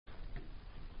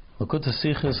Lakuta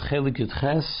Sichos Chelek Yud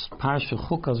Ches, Parsha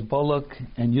Chukas Balak,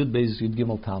 and Yud Beis Yud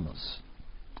Gimel Tammuz.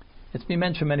 It's been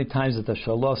mentioned many times that the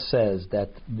Shalah says that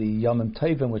the Yomim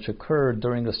Tovim which occurred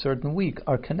during a certain week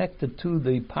are connected to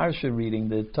the Parsha reading,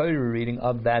 the Torah reading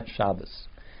of that Shabbos.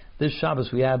 This Shabbos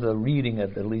we have a reading,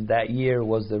 at least that year,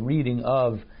 was the reading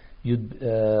of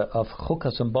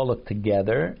Chukas and Balak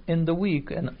together in the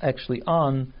week, and actually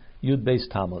on Yud Beis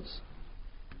Tammuz.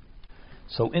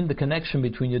 So in the connection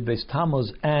between Yud Beis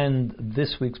Tammuz and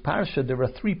this week's Parsha, there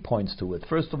are 3 points to it.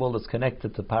 First of all, it's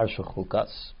connected to Parsha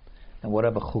Chukas, and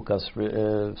whatever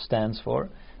Chukas stands for.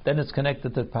 Then it's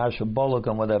connected to Parsha Balak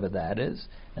and whatever that is.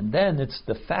 And then it's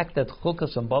the fact that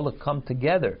Chukas and Balak come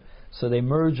together. So they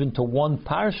merge into one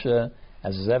Parsha,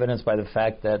 as is evidenced by the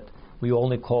fact that we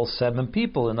only call 7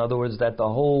 people. In other words, that the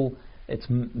whole, it's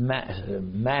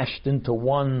mashed into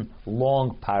one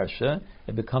long Parsha.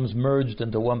 It becomes merged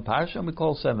into one Parsha, and we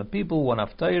call 7 people, one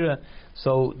Haftarah.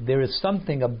 So there is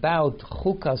something about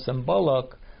Chukas and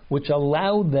Balak which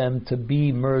allow them to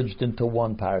be merged into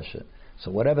one Parsha.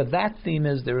 So whatever that theme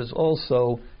is, there is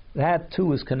also, that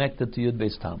too is connected to Yud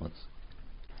Beis Tammuz.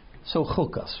 So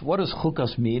Chukas, what does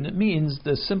Chukas mean? It means,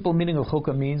 the simple meaning of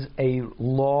Chukas means a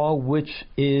law which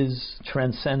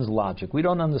transcends logic. We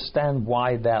don't understand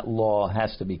why that law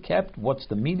has to be kept, what's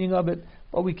the meaning of it,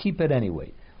 but we keep it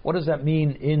anyway. What does that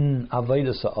mean in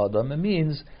Avodas Ha'adam? It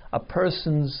means a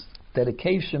person's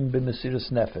dedication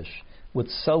b'mesiras nefesh, with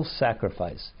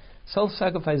self-sacrifice.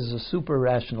 Self-sacrifice is a super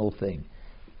rational thing.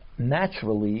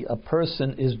 Naturally, a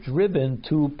person is driven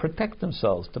to protect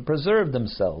themselves, to preserve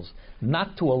themselves,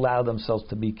 not to allow themselves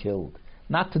to be killed,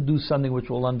 not to do something which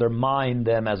will undermine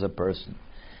them as a person.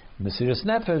 Mesiras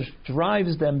Nefesh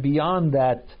drives them beyond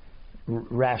that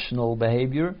rational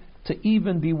behavior to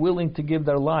even be willing to give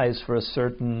their lives for a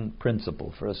certain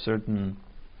principle, for a certain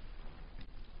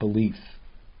belief.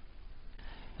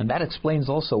 And that explains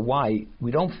also why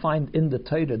we don't find in the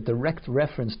Torah direct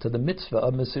reference to the mitzvah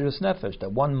of Mesiras Nefesh,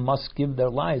 that one must give their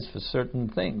lives for certain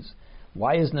things.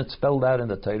 Why isn't it spelled out in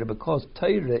the Torah? Because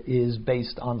Torah is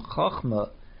based on Chachma,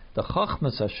 the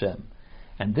Chachmas Hashem.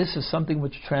 And this is something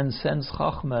which transcends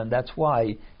Chachma, and that's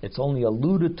why it's only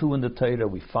alluded to in the Torah.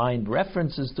 We find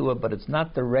references to it, but it's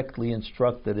not directly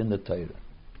instructed in the Torah.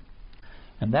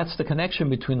 And that's the connection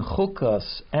between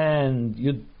Chukas and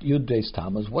Yud Beis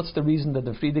Tammuz. What's the reason that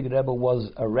the Frierdiker Rebbe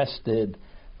was arrested,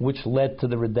 which led to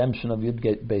the redemption of Yud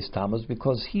Beis Tammuz?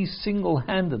 Because he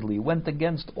single-handedly went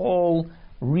against all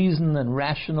reason and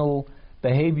rational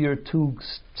behavior to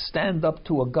stand up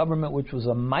to a government which was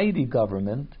a mighty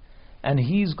government, and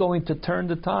he's going to turn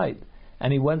the tide.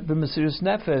 And he went for Mesiras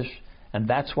Nefesh, and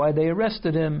that's why they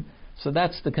arrested him. So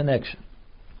that's the connection.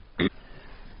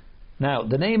 Now,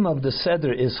 the name of the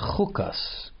Seder is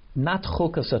Chukas, not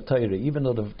Chukas HaTorah. Even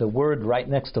though the word right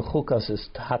next to Chukas is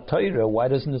HaTorah, why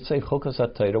doesn't it say Chukas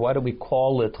HaTorah? Why do we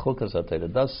call it Chukas HaTorah?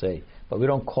 It does say, but we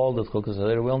don't call it Chukas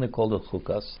HaTorah, we only call it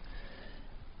Chukas.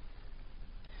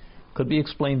 Could be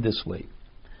explained this way.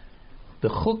 The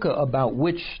Chukah about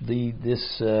which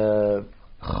this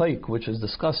Chayk, which is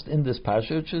discussed in this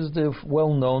parsha, which is the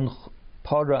well-known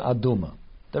Para Aduma,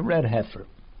 the red heifer.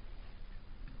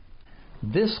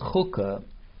 This Chukah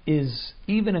is,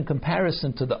 even in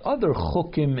comparison to the other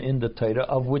Chukim in the Torah,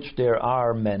 of which there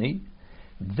are many,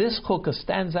 this Chukah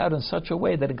stands out in such a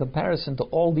way that in comparison to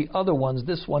all the other ones,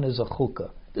 this one is a Chukah.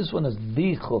 This one is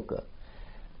the Chukah.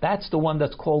 That's the one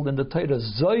that's called in the Torah,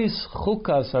 Zois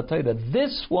Chukas HaTorah.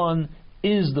 This one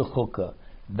is the Chukah.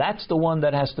 That's the one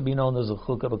that has to be known as a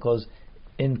Chukah, because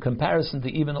in comparison to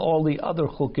even all the other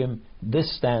Chukim,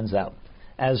 this stands out.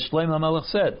 As Shlomo HaMelech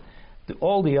said,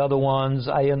 all the other ones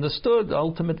I understood.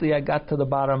 Ultimately, I got to the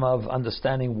bottom of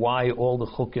understanding why all the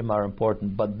Chukim are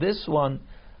important. But this one,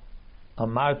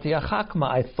 Amarti Achakma,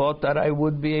 I thought that I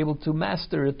would be able to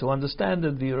master it, to understand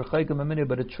it,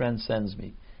 but it transcends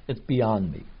me. It's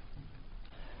beyond me.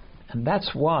 And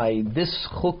that's why this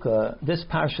Chukah, this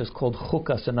parsha is called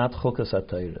Chukas and not Chukas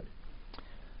HaTorah.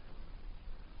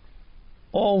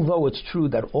 Although it's true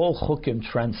that all Chukim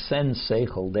transcend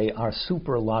Seichel, they are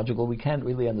super logical, we can't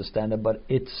really understand it, but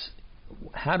it's,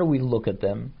 how do we look at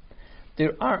them?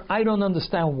 I don't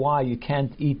understand why you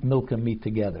can't eat milk and meat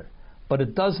together, but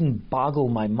it doesn't boggle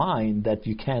my mind that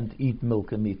you can't eat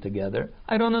milk and meat together.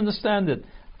 I don't understand it.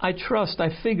 I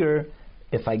figure,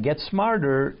 if I get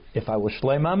smarter, if I was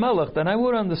Shlomo HaMelech, then I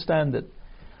would understand it.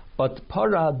 But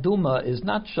Para Aduma is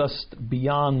not just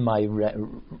beyond my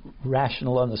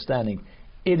rational understanding.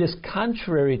 It is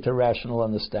contrary to rational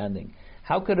understanding.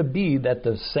 How could it be that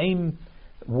the same,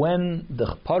 when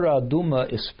the Para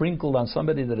Aduma is sprinkled on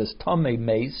somebody that is Tamei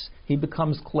Mace, he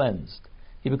becomes cleansed.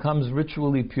 He becomes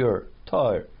ritually pure,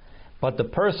 Tar. But the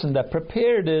person that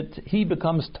prepared it, he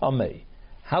becomes tamei.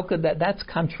 How could that? That's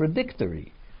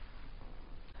contradictory.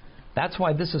 That's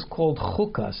why this is called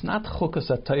chukas, not chukas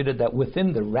ha-Torah, that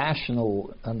within the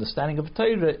rational understanding of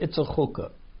Torah, it's a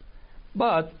chukah.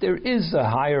 But there is a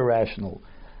higher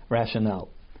rationale.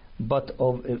 But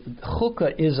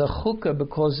chukkah is a chukkah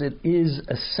because it is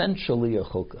essentially a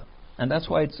chukkah, and that's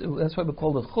why we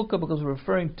call it chukkah, because we're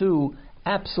referring to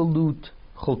absolute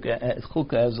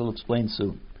chukkah, as I'll explain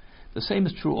soon. The same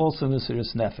is true also in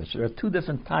Mesiras Nefesh. There are two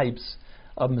different types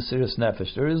of Mesiras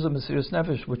Nefesh. There is a Mesiras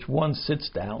Nefesh which one sits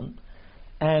down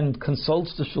and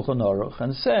consults the Shulchan Aruch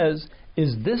and says,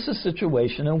 "Is this a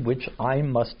situation in which I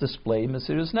must display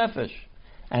Mesiras Nefesh?"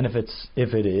 And if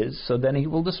it is, so then he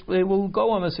will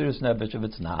go on Mesiras Nefesh. If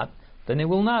it's not, then he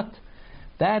will not.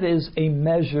 That is a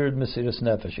measured Mesiras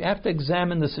Nefesh. You have to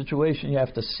examine the situation. You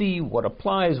have to see what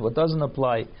applies, what doesn't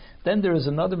apply. Then there is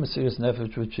another Mesiras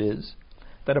Nefesh, which is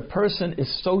that a person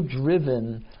is so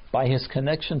driven by his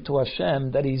connection to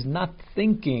Hashem that he's not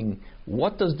thinking,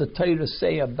 what does the Torah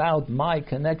say about my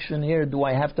connection here? Do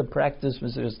I have to practice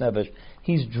Mesiras Nefesh?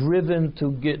 He's driven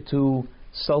to get to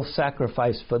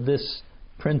self-sacrifice for this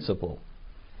principle.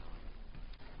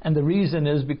 And the reason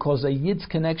is because a Yid's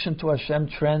connection to Hashem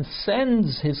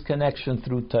transcends his connection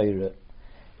through Torah.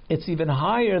 It's even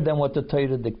higher than what the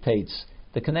Torah dictates.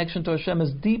 The connection to Hashem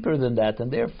is deeper than that,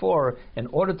 and therefore, in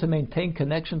order to maintain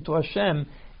connection to Hashem,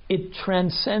 it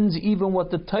transcends even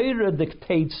what the Torah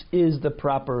dictates is the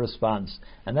proper response.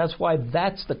 And that's why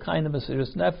that's the kind of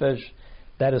Mesiras Nefesh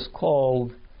that is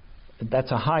called,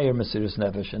 that's a higher Mesiras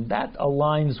Nefesh, and that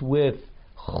aligns with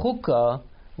Chukkah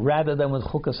rather than with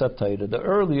Chukas ha-Torah. The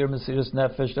earlier Mesiras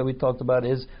Nefesh that we talked about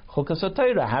is Chukas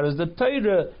ha-Torah. How does the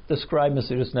Torah describe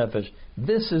Mesiras Nefesh?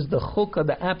 This is the Chukkah,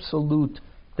 the absolute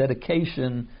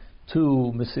dedication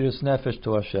to Mesiras Nefesh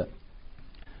to Hashem.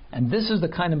 And this is the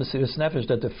kind of Mesiras Nefesh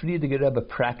that the Friediger Rebbe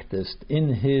practiced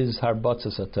in his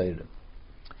Harbatzas ha-Torah.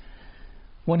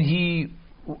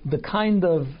 The kind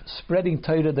of spreading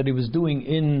Torah that he was doing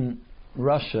in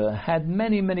Russia had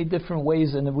many, many different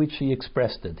ways in which he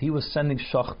expressed it. He was sending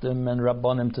shachtim and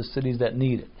rabbanim to cities that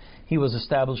need it. He was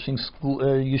establishing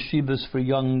yeshivas for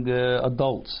young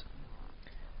adults.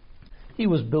 He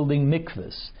was building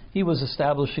mikvahs. He was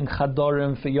establishing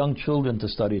chadorim for young children to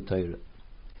study Torah.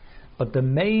 But the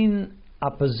main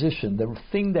opposition, the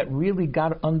thing that really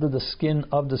got under the skin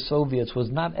of the Soviets,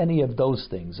 was not any of those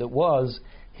things. It was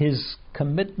his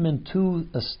commitment to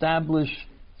establish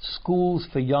schools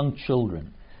for young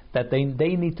children, that they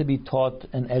need to be taught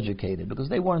and educated, because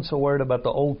they weren't so worried about the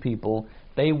old people.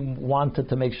 They wanted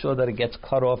to make sure that it gets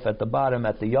cut off at the bottom,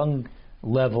 at the young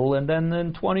level, and then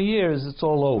in 20 years it's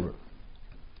all over.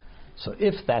 So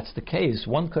if that's the case,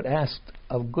 one could ask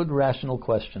a good rational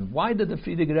question. Why did the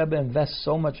Friediger Rebbe invest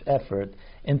so much effort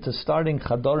into starting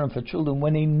chadorim for children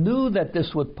when he knew that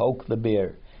this would poke the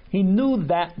bear? He knew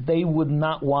that they would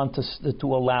not want to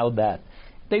allow that.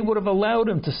 They would have allowed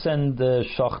him to send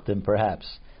shachtim, perhaps.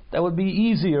 That would be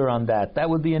easier on that. That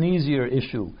would be an easier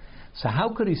issue. So how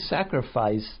could he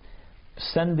sacrifice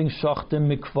sending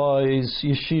shachtim, mikvahs,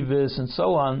 yeshivas, and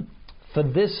so on for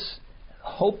this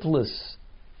hopeless?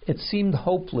 It seemed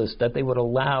hopeless that they would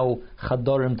allow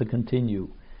chadorim to continue.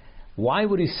 Why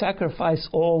would he sacrifice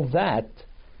all that?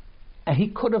 And he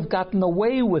could have gotten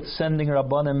away with sending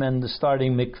rabbanim and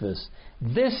starting mikvahs.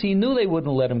 This he knew they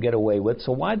wouldn't let him get away with,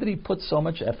 so why did he put so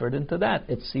much effort into that?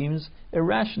 It seems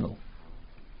irrational.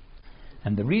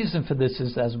 And the reason for this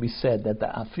is, as we said, that the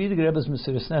Friediger Rebbe's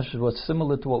Mesiras Nefesh was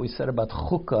similar to what we said about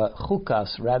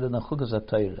chukas rather than chukas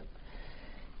ha-Torah.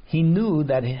 He knew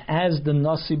that as the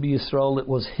Nasi B'Yisrael, it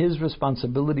was his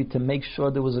responsibility to make sure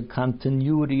there was a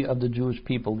continuity of the Jewish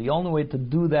people. The only way to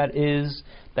do that is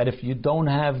that if you don't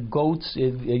have goats,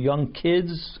 young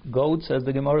kids, goats, as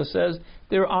the Gemara says,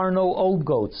 there are no old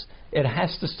goats. It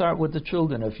has to start with the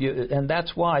children. And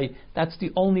that's why, that's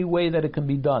the only way that it can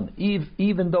be done.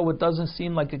 Even though it doesn't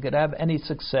seem like it could have any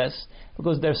success,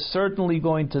 because they're certainly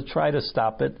going to try to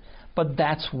stop it, but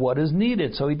that's what is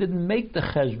needed. So he didn't make the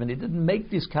cheshbon, he didn't make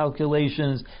these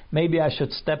calculations, maybe I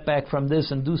should step back from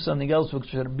this and do something else which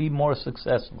should be more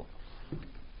successful.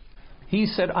 He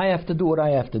said, I have to do what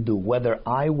I have to do. Whether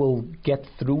I will get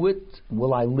through it,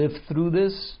 will I live through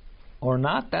this or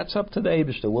not, that's up to the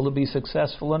Eibishter. Will it be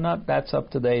successful or not, that's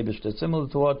up to the Eibishter. Similar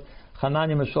to what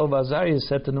Hananiah, Mishael, Azariah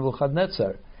said to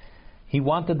Nebuchadnezzar. He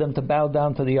wanted them to bow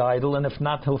down to the idol, and if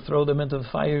not, he'll throw them into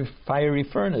the fiery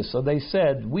furnace. So they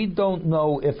said, we don't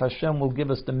know if Hashem will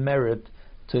give us the merit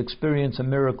to experience a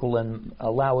miracle and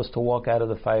allow us to walk out of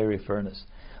the fiery furnace.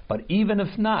 But even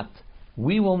if not,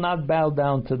 we will not bow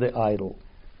down to the idol.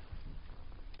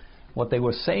 What they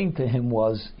were saying to him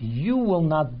was, you will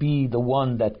not be the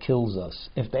one that kills us.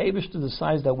 If the Eibishter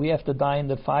decides that we have to die in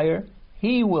the fire,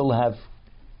 he will have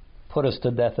put us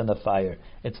to death in the fire.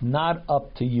 It's not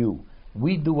up to you.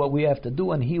 We do what we have to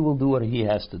do, and he will do what he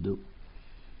has to do.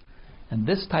 And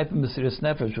this type of Mesiras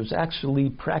Nefesh was actually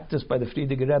practiced by the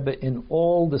Frierdiker Rebbe in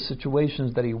all the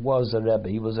situations that he was a Rebbe.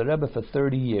 He was a Rebbe for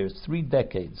 30 years, 3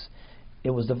 decades. It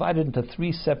was divided into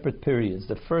 3 separate periods.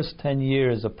 The first 10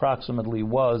 years approximately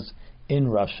was in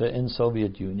Russia, in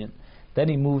Soviet Union. Then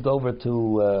he moved over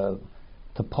to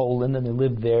Poland, and he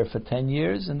lived there for 10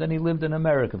 years, and then he lived in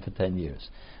America for 10 years.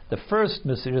 The first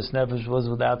Mesiras Nefesh was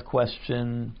without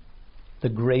question the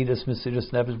greatest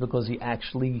Mesiras Nefesh, because he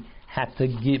actually had to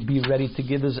be ready to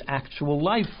give his actual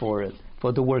life for it,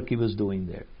 for the work he was doing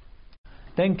there.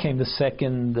 Then came the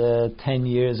second 10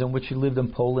 years in which he lived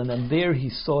in Poland, and there he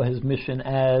saw his mission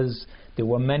as there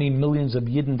were many millions of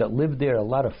Yidden that lived there, a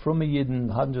lot of Fruma Yidden,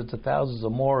 hundreds of thousands or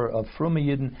more of Fruma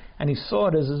Yidden, and he saw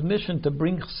it as his mission to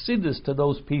bring Chassidus to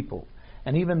those people.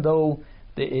 And even though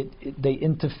they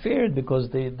interfered, because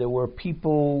there were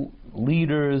people,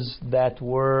 leaders that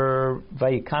were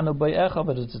Vayikanu B'Echav,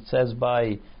 as it says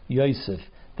by Yosef,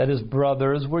 that his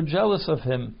brothers were jealous of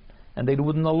him, and they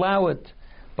wouldn't allow it.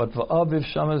 But Yaakov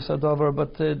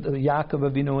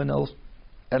Avinu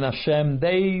and Hashem,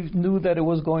 they knew that it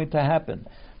was going to happen.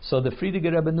 So the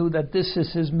Frierdiker Rebbe knew that this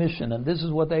is his mission, and this is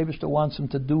what the Eibishter wants him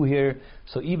to do here.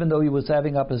 So even though he was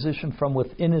having opposition from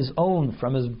within his own,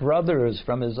 from his brothers,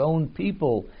 from his own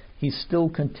people, he still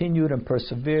continued and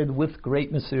persevered with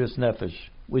great Mesiras Nefesh,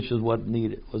 which is what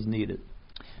was needed.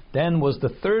 Then was the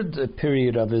third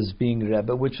period of his being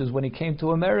Rebbe, which is when he came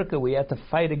to America. We had to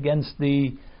fight against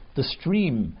the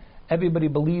stream. Everybody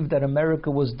believed that America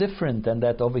was different, and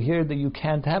that over here that you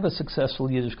can't have a successful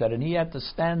Yiddishkeit, and he had to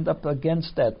stand up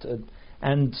against that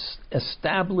and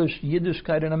establish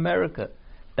Yiddishkeit in America.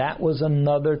 That was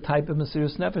another type of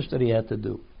Mesiras Nefesh that he had to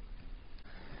do.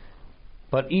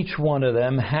 But each one of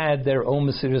them had their own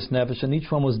Mesiras Nefesh, and each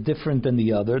one was different than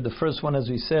the other. The first one, as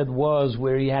we said, was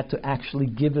where he had to actually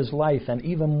give his life, and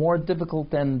even more difficult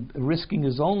than risking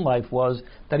his own life was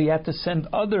that he had to send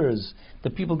others. The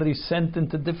people that he sent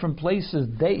into different places,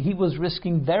 he was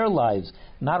risking their lives.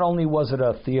 Not only was it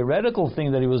a theoretical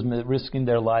thing that he was risking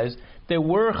their lives, there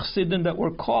were Chassidim that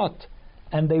were caught,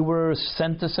 and they were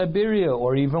sent to Siberia,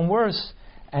 or even worse.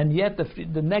 And yet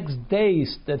the next day,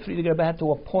 the Frierdiker Rebbe had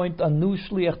to appoint a new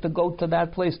shliach to go to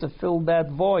that place to fill that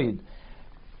void.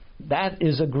 That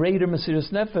is a greater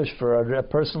Mesiras Nefesh for a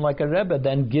person like a Rebbe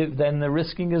than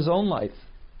risking his own life.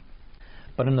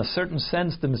 But in a certain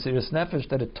sense, the Mesiras Nefesh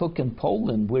that it took in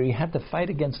Poland, where he had to fight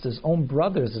against his own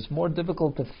brothers, it's more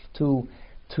difficult to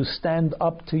stand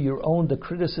up to the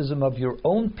criticism of your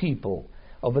own people.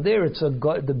 Over there, it's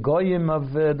the goyim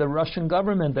of the Russian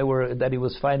government that he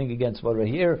was fighting against. But over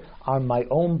here are my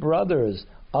own brothers,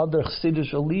 other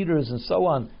Chassidish leaders, and so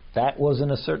on. That was,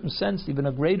 in a certain sense, even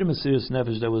a greater Mesiras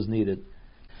Nefesh that was needed.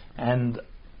 And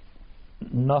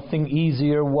nothing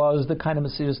easier was the kind of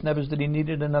Mesiras Nefesh that he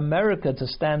needed in America to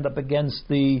stand up against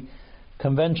the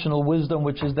conventional wisdom,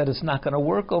 which is that it's not going to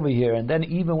work over here. And then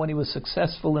even when he was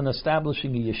successful in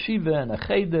establishing a yeshiva and a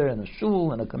cheder and a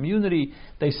shul and a community,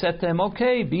 they said to him,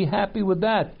 okay, be happy with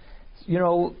that.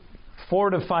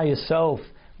 Fortify yourself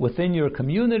within your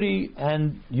community,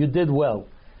 and you did well.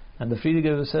 And the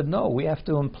Frierdiker said, no, we have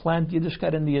to implant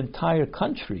Yiddishkeit in the entire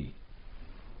country.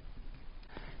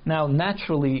 Now,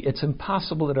 naturally, it's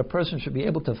impossible that a person should be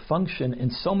able to function in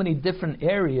so many different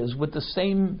areas with the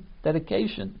same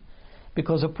dedication.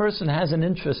 Because a person has an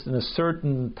interest in a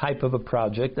certain type of a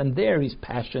project, and there he's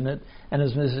passionate, and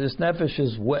his nefesh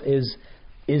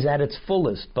is at its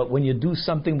fullest. But when you do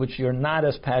something which you're not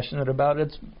as passionate about,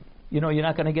 you're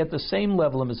not going to get the same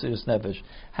level of Mesiras Nefesh.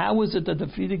 How is it that the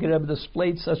Frierdiker Rebbe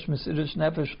displayed such Mesiras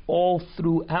Nefesh all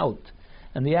throughout?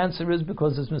 And the answer is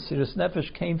because his Mesiras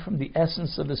Nefesh came from the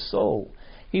essence of his soul.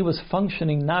 He was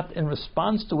functioning not in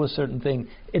response to a certain thing.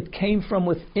 It came from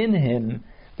within him.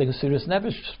 The Mesiras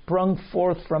Nefesh sprung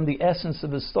forth from the essence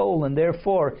of his soul, and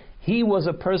therefore he was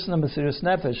a person of Mesiras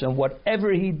Nefesh, and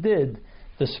whatever he did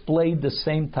displayed the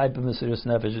same type of Mesiras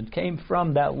Nefesh. It came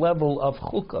from that level of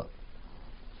Chukas.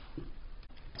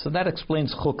 So that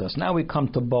explains Chukas. Now we come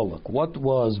to Balak. What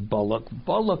was Balak?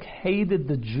 Balak hated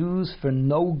the Jews for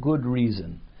no good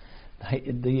reason.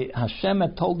 Hashem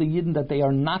had told the Yidden that they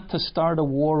are not to start a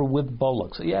war with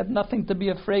Balak, so he had nothing to be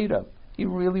afraid of. He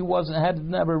really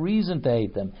didn't have a reason to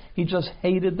hate them. He just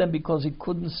hated them because he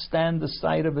couldn't stand the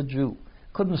sight of a Jew,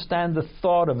 couldn't stand the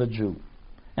thought of a Jew.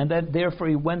 And that therefore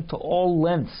he went to all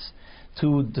lengths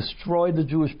to destroy the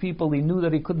Jewish people. He knew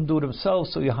that he couldn't do it himself,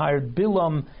 so he hired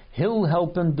Bilam. He'll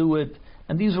help him do it.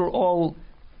 And these were all,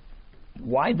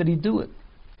 why did he do it?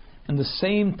 And the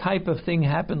same type of thing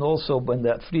happened also when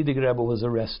the Frierdiker Rebbe was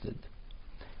arrested.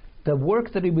 The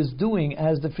work that he was doing,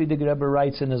 as the Frierdiker Rebbe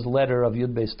writes in his letter of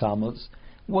Yud Beis Tammuz,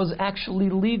 was actually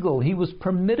legal. He was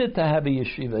permitted to have a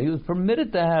yeshiva. He was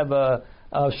permitted to have a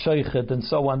sheikhet and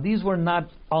so on. These were not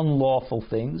unlawful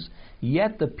things.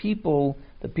 Yet the people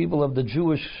of the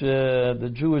Jewish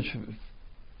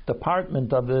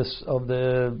department of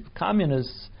the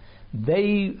communists,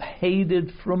 they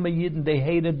hated from a Yidden. They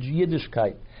hated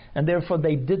Yiddishkeit. And therefore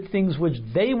they did things which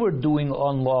they were doing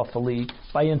unlawfully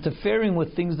by interfering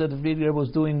with things that the Frierdiker was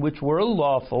doing which were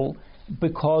lawful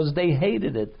because they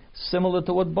hated it, similar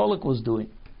to what Balak was doing.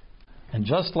 And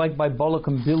just like by Balak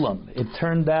and Bilam, it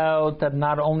turned out that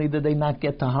not only did they not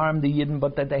get to harm the Yidden,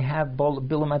 but that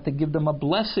Bilam had to give them a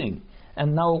blessing.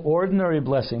 And no ordinary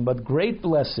blessing, but great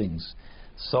blessings.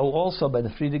 So also by the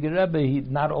Frierdiker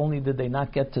Rebbe, not only did they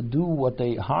not get to do what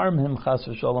they harm him, chas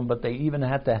v'sholom, but they even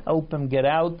had to help him get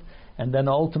out, and then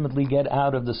ultimately get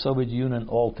out of the Soviet Union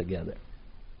altogether.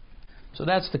 So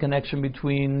that's the connection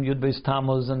between Yud Beis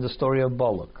Tammuz and the story of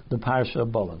Balak, the parsha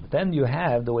of Balak. Then you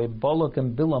have the way Balak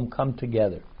and Bilam come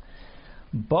together.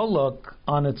 Balak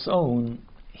on its own,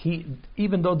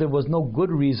 even though there was no good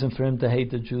reason for him to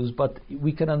hate the Jews, but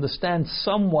we can understand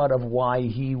somewhat of why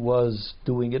he was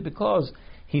doing it, because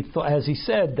he thought, as he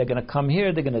said, they're going to come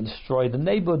here, they're going to destroy the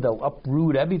neighborhood, they'll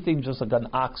uproot everything just like an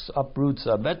ox uproots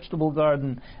a vegetable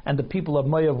garden, and the people of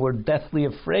Moav were deathly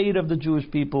afraid of the Jewish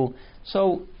people.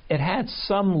 So it had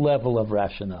some level of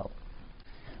rationale.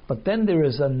 But then there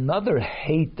is another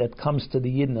hate that comes to the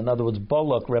Yidden. In other words,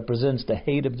 Balak represents the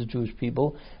hate of the Jewish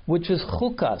people, which is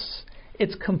Chukas.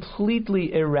 It's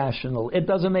completely irrational. It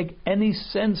doesn't make any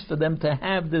sense for them to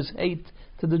have this hate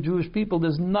to the Jewish people.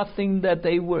 There's nothing that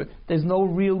there's no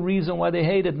real reason why they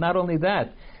hate it. Not only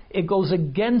that, it goes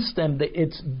against them.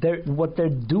 What they're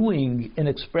doing in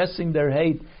expressing their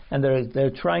hate, and they're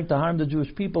trying to harm the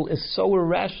Jewish people, is so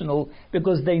irrational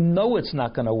because they know it's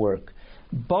not going to work.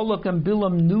 Balak and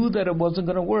Bilam knew that it wasn't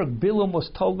going to work. Bilam was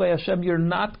told by Hashem, you're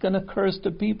not going to curse the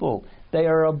people. They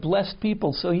are a blessed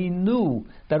people. So he knew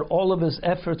that all of his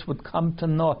efforts would come to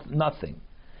nothing.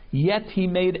 Yet he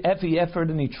made every effort,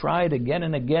 and he tried again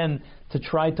and again to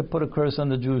try to put a curse on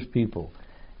the Jewish people.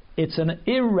 It's an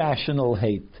irrational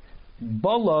hate.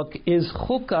 Balak is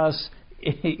chukas.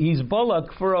 He's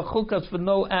Balak for a chukas for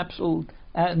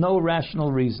no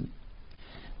rational reason.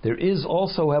 There is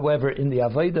also, however, in the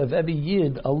Avodah of every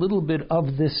Yid a little bit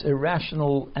of this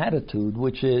irrational attitude,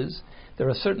 which is there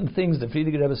are certain things, the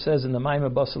Frierdiker Rebbe says in the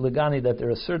Maimah Basa Legani, that there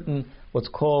are certain what's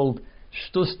called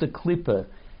shtus de klipa,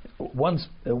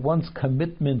 one's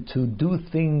commitment to do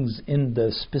things in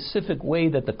the specific way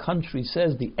that the country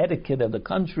says, the etiquette of the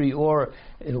country, or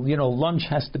lunch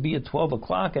has to be at 12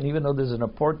 o'clock, and even though there's an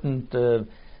important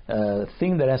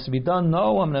thing that has to be done,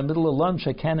 no, I'm in the middle of lunch,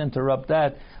 I can't interrupt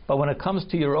that. But when it comes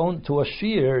to your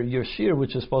shir,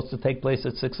 which is supposed to take place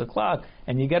at 6 o'clock,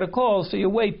 and you get a call, so you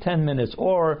wait 10 minutes,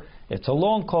 or it's a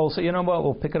long call, so you know what,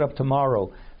 we'll pick it up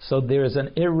tomorrow. So there's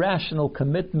an irrational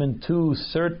commitment to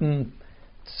certain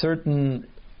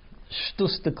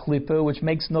shtus de klipa, which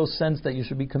makes no sense that you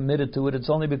should be committed to it. It's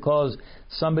only because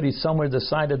somebody somewhere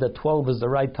decided that 12 is the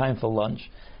right time for lunch.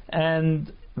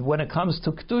 And when it comes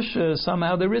to kedusha,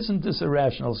 somehow there isn't this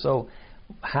irrational. So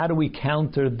how do we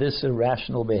counter this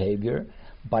irrational behavior?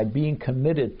 By being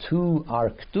committed to our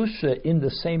kedusha in the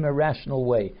same irrational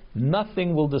way.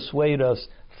 Nothing will dissuade us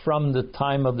from the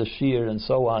time of the shir and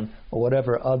so on, or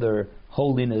whatever other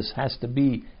holiness has to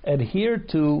be adhered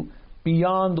to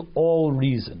beyond all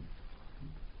reason.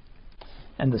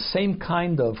 And the same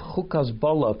kind of Chukas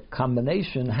Balak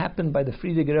combination happened by the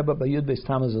Frierdiker Rebbe by Yud Beis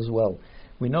Tammuz as well.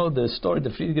 We know the story. The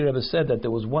Frierdiker Rebbe said that there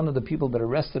was one of the people that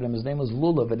arrested him. His name was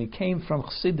Lulav, and he came from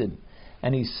Chassidim.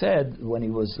 And he said when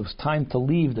it was time to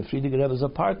leave the Frierdiker Rebbe's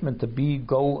apartment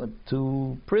go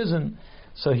to prison,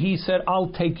 so he said, "I'll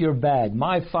take your bag.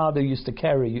 My grandfather used to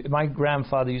carry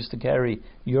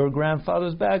your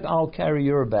grandfather's bag. I'll carry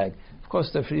your bag." Of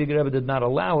course, the Frierdiker Rebbe did not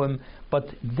allow him, but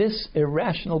this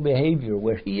irrational behavior,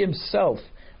 where he himself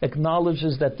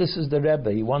acknowledges that this is the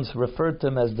Rebbe, he once referred to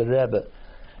him as the Rebbe,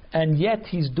 and yet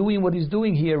he's doing what he's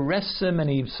doing. He arrests him and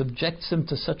he subjects him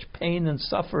to such pain and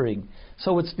suffering.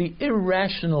 So it's the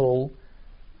irrational,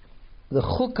 the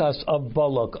chukas of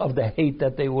Balak, of the hate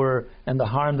that they were and the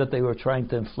harm that they were trying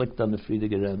to inflict on the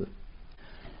Frierdiker Rebbe.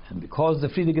 And because the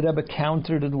Frierdiker Rebbe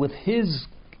countered it with his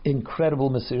incredible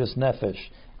Mesiras Nefesh,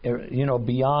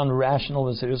 beyond rational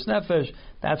Mesiras Nefesh,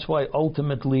 that's why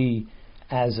ultimately,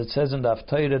 as it says in the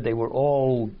Haftarah, they were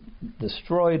all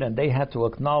destroyed, and they had to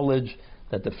acknowledge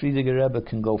that the Friediger Rebbe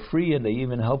can go free, and they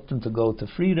even helped him to go to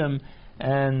freedom,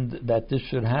 and that this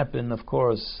should happen, of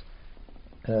course.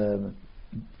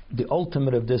 The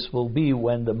ultimate of this will be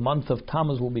when the month of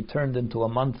Tammuz will be turned into a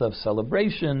month of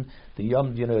celebration. The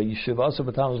Yeshiva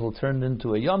Asar Tammuz will turn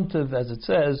into a Yom Tov, as it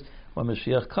says, when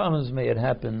Mashiach comes. May it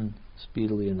happen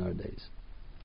speedily in our days.